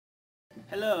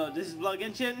Hello, this is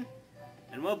Vloggenshin,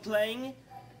 and we're playing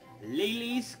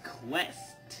Lily's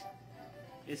Quest.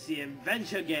 It's the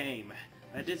adventure game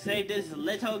where to save this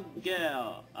little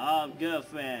girl, our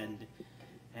girlfriend,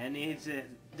 and it's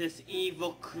this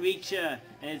evil creature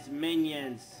and its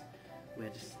minions. We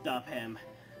have to stop him.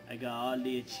 I got all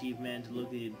the achievement.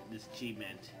 Look at this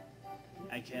achievement.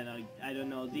 I don't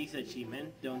know these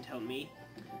achievements. Don't tell me.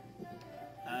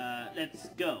 Let's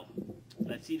go.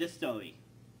 Let's see the story.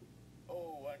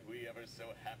 Oh, aren't we ever so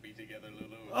happy together,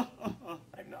 Lulu?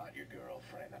 I'm not your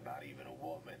girlfriend. I'm not even a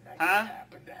woman. I just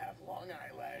happen to have long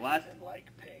eyelashes What? and like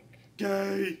pink.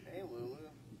 Gay. Hey, Lulu.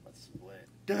 Let's split.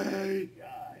 Gay.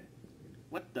 God.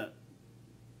 What the?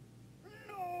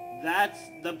 No! That's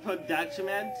the production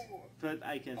man?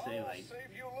 I can say I'll like...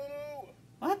 save you, Lulu!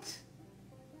 What?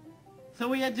 So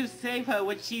we had to save her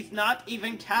when she's not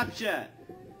even captured.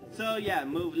 So yeah,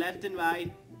 move left and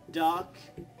right, duck,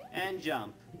 and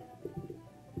jump.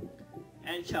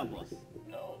 And shovels.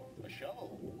 Oh, a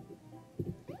shovel.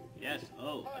 Yes,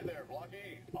 oh. Hi there,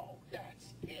 Blocky. Oh,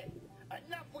 that's it.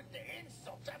 Enough with the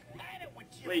insults. I've had it with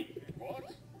you. Wait. What?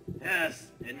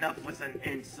 Yes, enough with an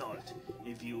insult.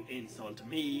 If you insult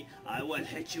me, I will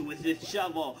hit you with this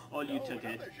shovel. Oh, you took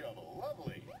it. Another shovel.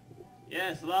 Lovely.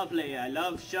 Yes, lovely. I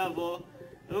love shovel.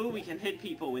 Ooh, we can hit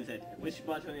people with it. Which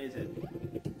button is it?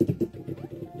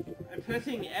 I'm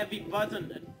pressing every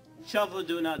button. Shovel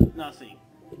do nothing.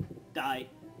 Die.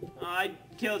 Oh, I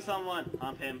killed someone.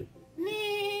 Hump him.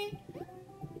 Nee.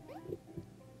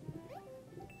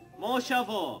 More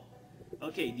shovel.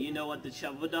 Okay, do you know what the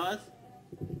shovel does?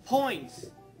 Points.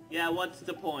 Yeah, what's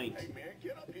the point? Hey, man,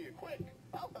 get up here quick.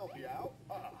 I'll help you out.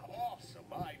 Awesome.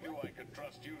 I knew I could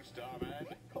trust you, Starman.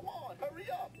 Come on, hurry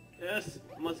up. Yes,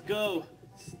 must go.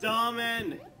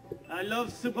 Starman. I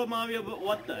love Super Mario, but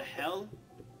what the hell?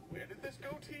 Where did this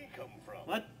goatee come from?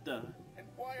 What the? And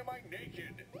why am I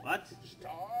naked? What?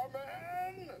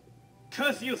 Starman!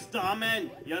 Curse you,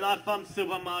 Starman! You're not from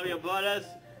Super Mario Brothers.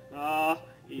 Oh,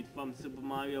 he's from Super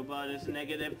Mario Brothers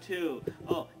 -2.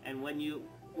 Oh, and when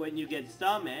you get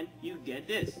Starman, you get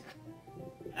this.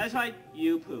 That's right,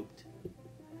 you pooped.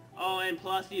 Oh, and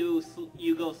plus you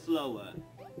go slower.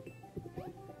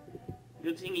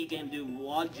 Good thing he can do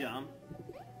wall jump.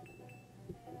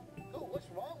 Oh, what's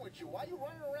wrong with you? Why are you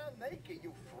running around naked,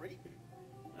 you freak?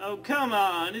 Oh, come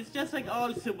on. It's just like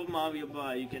all Super Mario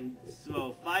Bros. You can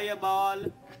throw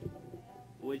fireball,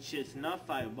 which is not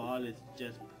fireball, it's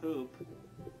just poop.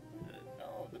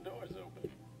 Oh, the door's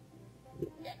open.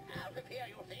 Get out of here,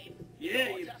 you thief!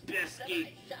 Yeah, you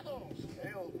pesky.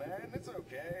 Hey, old man, it's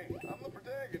okay. I'm the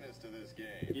protagonist of this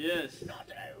game. Yes.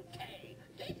 Not okay.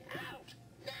 Get out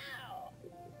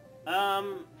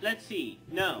now. Let's see.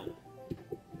 No.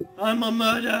 I'm a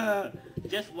murderer.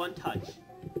 Just one touch.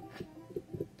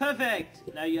 Perfect.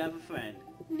 Now you have a friend.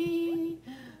 Nee.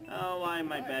 Oh, why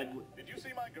am I bad? Did you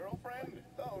see my girlfriend?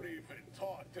 Don't even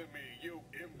talk to me, you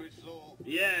imbecile.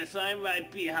 Yes, I'm right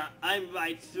behind. I'm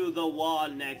right through the wall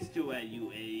next to her,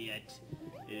 you idiot.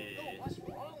 Oh, what's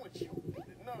wrong with you?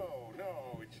 No,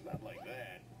 it's not like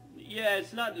that. Yeah,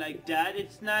 it's not like that.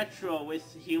 It's natural with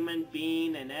human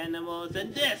being and animals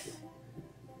and this.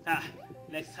 Ah,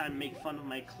 next time make fun of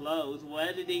my clothes.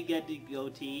 Where did he get the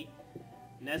goatee?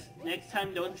 Next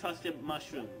time don't trust a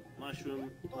mushroom.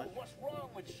 Mushroom. Oh, what's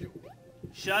wrong with you?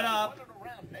 Shut up. Running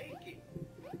around naked.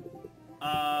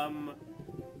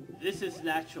 This is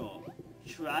natural.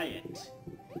 Try it.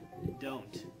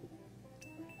 Don't.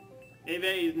 If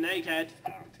he's naked.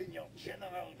 Out in your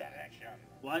general direction.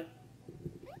 What?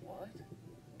 What?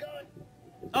 Good.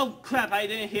 Oh crap, I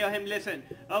didn't hear him listen.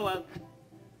 Oh well.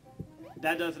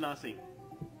 That does nothing.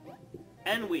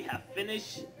 And we have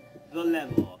finished the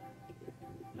level.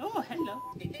 Oh, hello.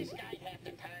 Did this guy have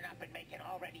to turn up and make an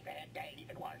already bad day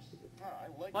even worse? Oh, I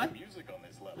like What? the music on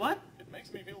this level. What? It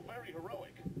makes me feel very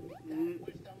heroic. That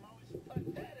was the most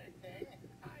pathetic thing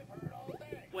I've heard all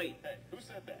day. Wait, Hey, who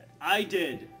said that? I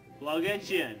did.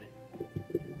 Vloggenshin.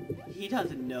 He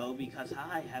doesn't know because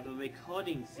I have a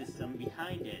recording system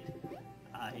behind it.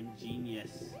 I'm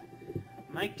genius.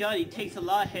 My god, he takes a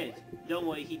lot of hit. Don't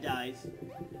worry, he dies.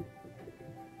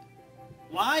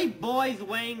 Why boys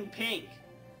wearing pink?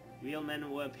 Real men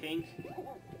wear pink.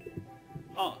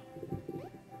 Oh.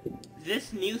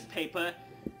 This newspaper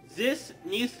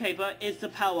is the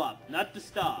power-up, not the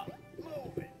star.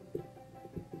 Move it.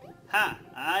 Ha!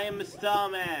 I am a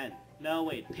Starman. No,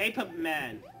 wait, Paper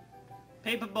Man.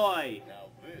 Paper Boy. Now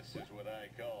this is what I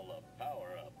call a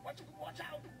power-up. Watch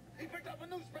out! He picked up a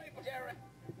newspaper, Jared.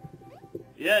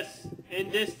 Yes,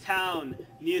 in this town,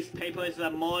 newspaper is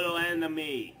a mortal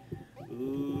enemy.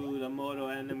 Ooh, the mortal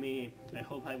enemy. I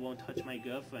hope I won't touch my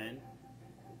girlfriend.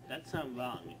 That That sounds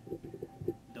wrong.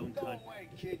 Don't Go touch. away,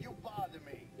 kid. You bother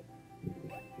me.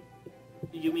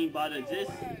 You mean bother this?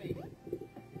 Away.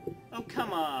 Oh,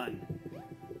 come on.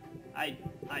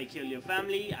 I kill your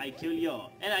family, I kill your,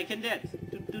 and I can dance.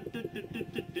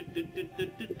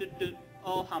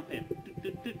 Oh, hump him.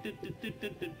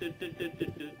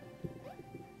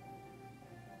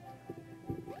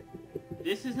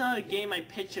 This is not a game I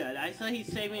pictured. I saw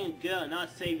he's saving a girl, not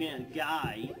saving a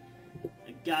guy.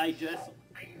 A guy just...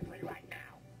 Angry right now.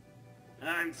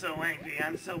 I'm so angry,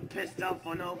 I'm so pissed off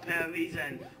for no apparent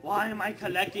reason. Why am I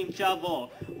collecting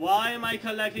shovel? Why am I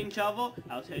collecting shovel?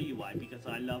 I'll tell you why, because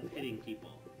I love hitting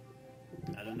people.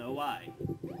 I don't know why.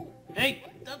 Hey,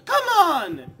 come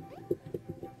on!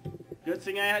 Good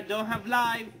thing I don't have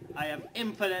life. I have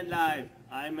infinite life.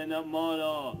 I'm an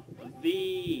immortal.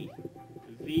 V.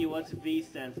 V, what's V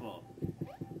stand for?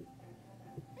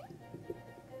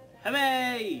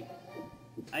 Hooray!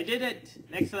 I did it!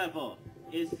 Next level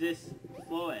is this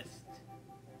forest.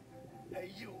 Hey,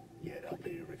 you. Get up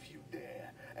here if you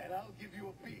dare, and I'll give you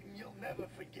a beating you'll never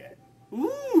forget.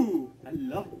 Ooh! I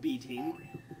love beating.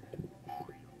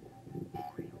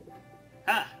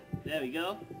 Ha! There we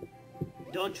go.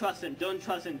 Don't trust him, don't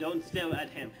trust him, don't stare at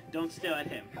him, don't stare at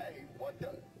him. Hey, what the?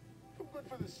 Too good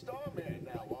for the Starman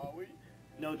now, are we?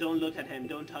 No, don't look at him,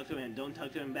 don't talk to him, don't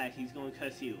talk to him back, he's gonna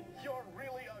curse you. You're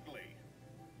really ugly.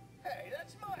 Hey,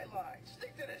 that's my line.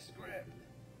 Stick to the script.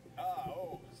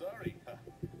 Oh, sorry.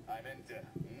 I meant,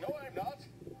 no I'm not.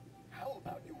 How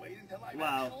about you wait until I've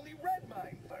actually read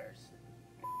mine first?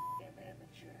 Damn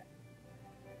amateur.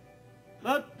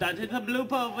 Look, that is a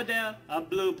blooper over there. A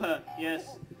blooper,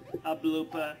 yes. A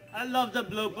blooper. I love the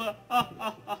blooper.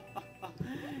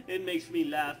 It makes me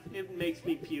laugh. It makes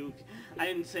me puke. I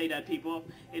didn't say that, people.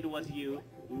 It was you.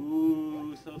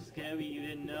 Ooh, so scary you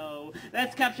didn't know.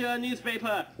 Let's capture a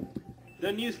newspaper.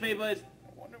 The newspaper is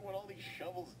I wonder what all these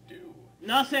shovels do.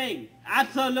 nothing.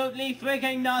 Absolutely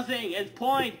freaking nothing. It's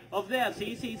point of there.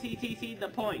 See, the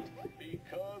point.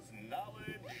 Because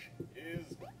knowledge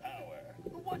is power.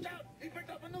 Watch out! He picked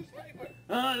up a newspaper!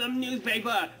 The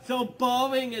newspaper. So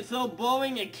boring. It's so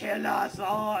boring. It kills us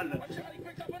all. Watch out! He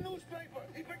picked up a newspaper!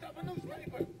 He picked up a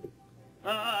newspaper!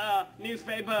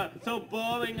 Newspaper. So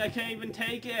boring. I can't even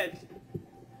take it.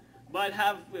 But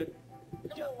have...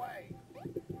 Go away!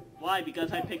 Why?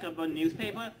 Because I pick up a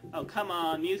newspaper? Oh, come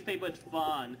on. Newspaper's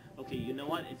fun. Okay, you know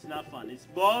what? It's not fun. It's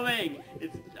boring.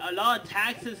 It's a lot of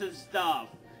taxes and stuff.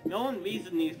 No one reads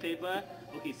the newspaper.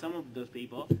 Okay, some of those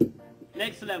people.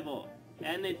 Next level.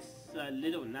 And it's a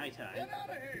little nighttime. Get out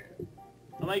of here!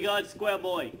 Oh my god, Square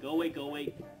Boy. Go away, go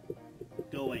away.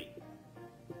 Go away.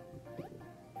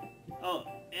 Oh,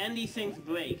 and these things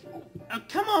break. Oh,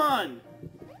 come on!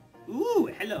 Ooh,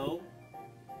 hello.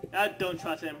 Don't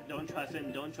trust him, don't trust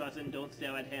him, don't trust him, don't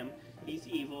stare at him. He's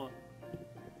evil.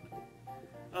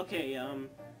 Okay,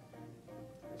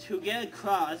 to get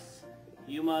across,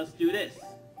 you must do this.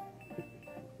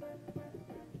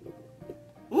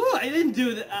 Ooh, I didn't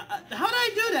do that. How did I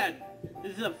do that?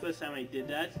 This is the first time I did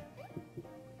that.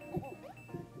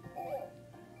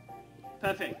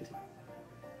 Perfect.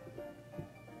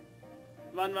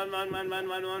 Run, run, run, run, run,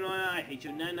 run, run, run. I hate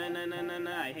you. Na, na, na, na, na,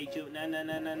 na. I hate you. Na, na,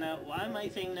 na, na, na. Why am I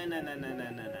saying na, na, na, na, na,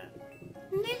 na, na?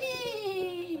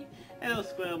 Nee. Hello,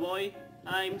 Square Boy.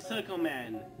 I'm Circle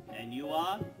Man. And you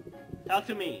are? Talk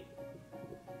to me.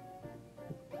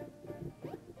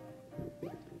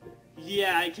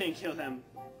 Yeah, I can't kill him.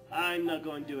 I'm not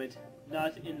going to do it.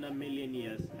 Not in a million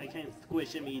years. I can't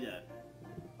squish him either.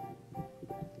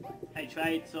 I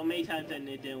tried so many times and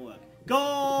it didn't work.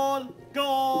 Goal!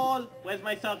 Goal! Where's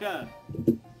my soccer?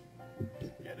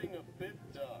 It's getting a bit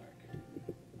dark.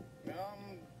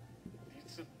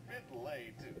 It's a bit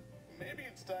late. Maybe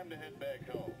it's time to head back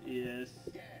home. Yes.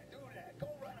 Yeah, do that. Go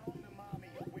run home to mommy,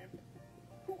 you wimp.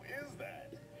 Who is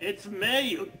that? It's me,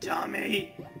 you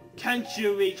dummy! Can't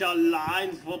you read your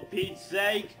lines for Pete's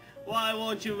sake? Why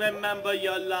won't you remember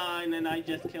your line? And I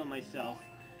just kill myself.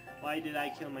 Why did I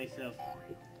kill myself?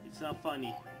 It's not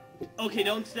funny. Okay,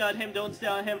 don't stare at him, don't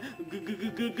stare at him. Man,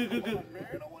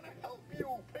 I want to help you.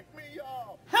 Pick me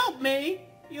up. Help me!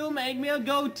 You made me a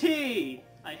goatee!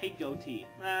 I hate goatee.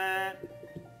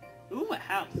 Ooh, a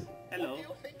house. Hello. What do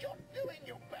you think you're doing,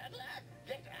 you peddler?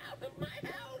 Get out of my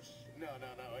house! No,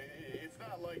 it's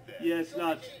not like that. Yeah, it's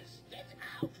not. It is. Get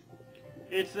out!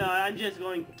 It's not. I'm just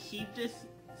going to keep this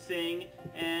thing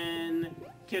and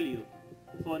kill you.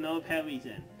 For no apparent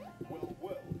reason.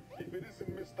 Well, if it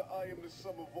isn't Mr. I am the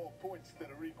sum of all points that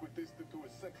are equidistant to a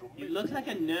central You look like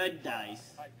a nerd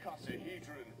dice.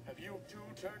 Icosahedron, have you two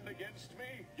turned against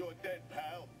me? You're dead,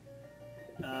 pal.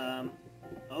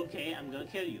 Okay, I'm gonna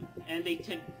kill you. And they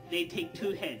take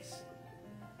 2 hits.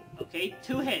 Okay,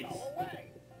 2 hits. Go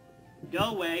away. Go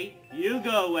away. You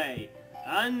go away.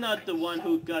 I'm not the one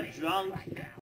who got drunk.